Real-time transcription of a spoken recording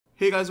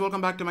Hey guys, welcome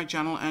back to my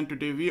channel, and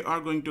today we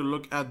are going to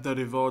look at the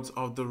rewards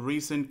of the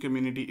recent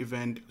community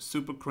event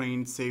Super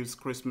Crane Saves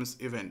Christmas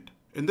event.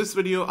 In this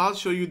video, I'll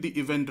show you the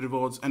event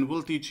rewards and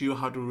will teach you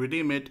how to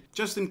redeem it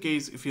just in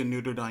case if you're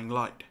new to Dying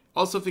Light.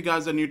 Also, if you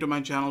guys are new to my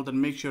channel, then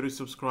make sure to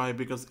subscribe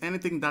because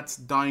anything that's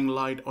Dying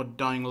Light or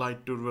Dying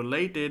Light 2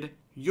 related,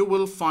 you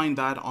will find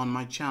that on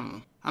my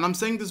channel. And I'm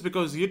saying this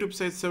because YouTube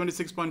says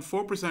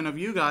 76.4% of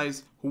you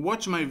guys who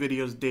watch my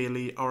videos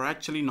daily are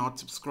actually not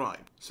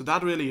subscribed. So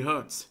that really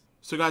hurts.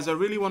 So guys, I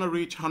really want to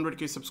reach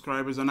 100k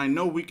subscribers and I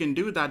know we can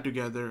do that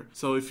together.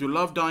 So if you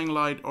love Dying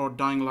Light or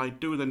Dying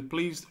Light 2, then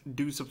please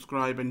do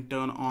subscribe and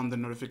turn on the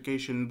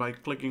notification by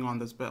clicking on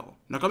this bell.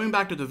 Now coming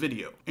back to the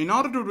video. In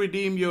order to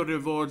redeem your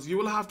rewards, you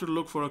will have to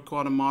look for a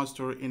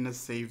quartermaster in a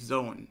safe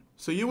zone.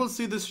 So you will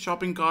see this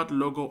shopping cart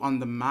logo on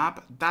the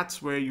map.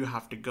 That's where you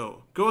have to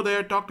go. Go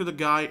there, talk to the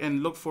guy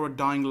and look for a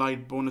Dying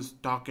Light bonus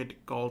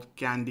docket called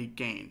Candy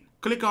Cane.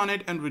 Click on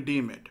it and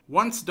redeem it.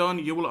 Once done,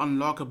 you will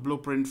unlock a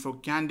blueprint for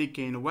Candy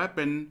Cane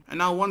weapon. And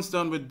now once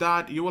done with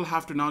that, you will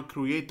have to now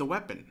create the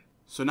weapon.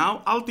 So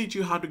now I'll teach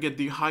you how to get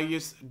the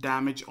highest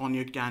damage on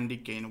your Candy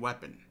Cane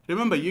weapon.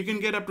 Remember, you can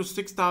get up to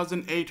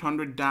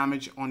 6,800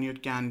 damage on your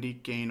Candy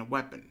Cane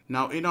weapon.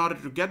 Now in order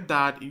to get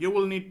that, you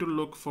will need to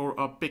look for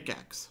a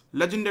pickaxe.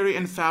 Legendary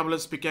and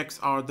fabulous pickaxe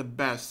are the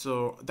best,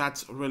 so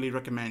that's really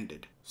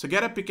recommended. So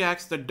get a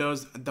pickaxe that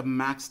does the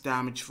max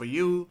damage for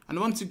you, and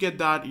once you get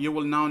that, you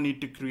will now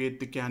need to create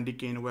the Candy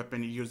Cane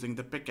weapon using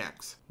the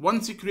pickaxe.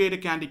 Once you create a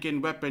Candy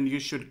Cane weapon, you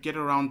should get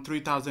around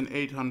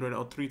 3,800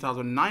 or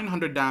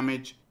 3,900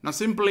 damage. Now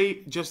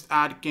simply just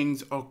add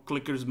Kings or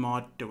Clickers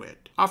mod to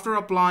it. After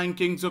applying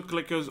Kings or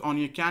Clickers on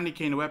your Candy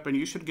Cane weapon,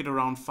 you should get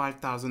around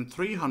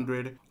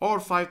 5,300 or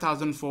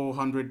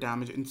 5,400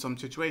 damage in some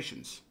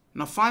situations.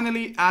 Now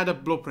finally add a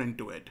blueprint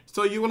to it.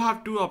 So you will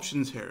have two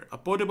options here. A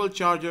portable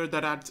charger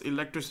that adds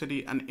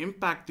electricity and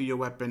impact to your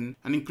weapon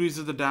and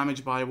increases the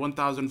damage by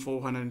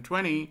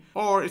 1,420.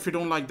 Or if you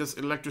don't like this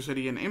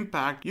electricity and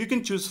impact, you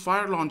can choose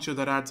fire launcher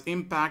that adds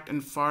impact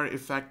and fire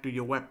effect to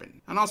your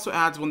weapon and also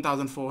adds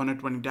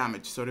 1,420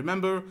 damage. So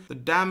remember, the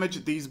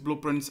damage these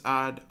blueprints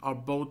add are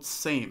both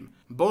same.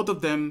 Both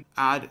of them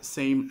add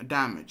same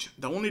damage.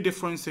 The only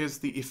difference is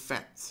the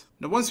effects.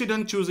 Now once you're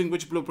done choosing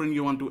which blueprint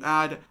you want to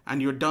add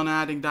and you're done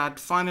adding that,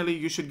 finally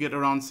you should get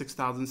around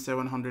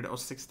 6,700 or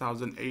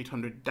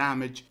 6,800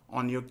 damage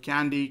on your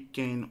Candy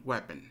Cane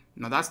weapon.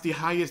 Now that's the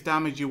highest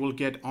damage you will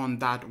get on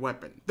that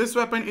weapon. This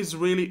weapon is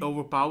really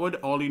overpowered.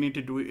 All you need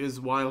to do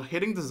is while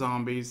hitting the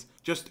zombies,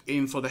 just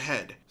aim for the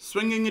head.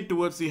 Swinging it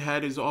towards the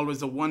head is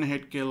always a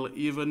one-hit kill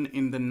even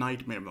in the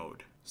nightmare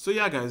mode. So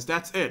yeah guys,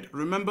 that's it.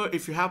 Remember,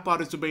 if you have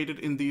participated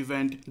in the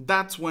event,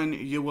 that's when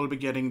you will be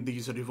getting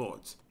these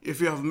rewards.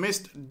 If you have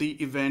missed the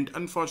event,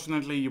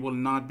 unfortunately you will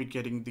not be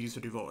getting these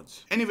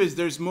rewards. Anyways,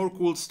 there's more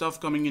cool stuff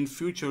coming in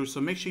future,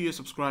 so make sure you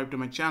subscribe to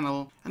my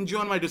channel and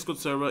join my Discord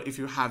server if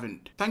you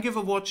haven't. Thank you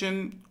for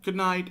watching, good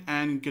night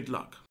and good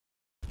luck.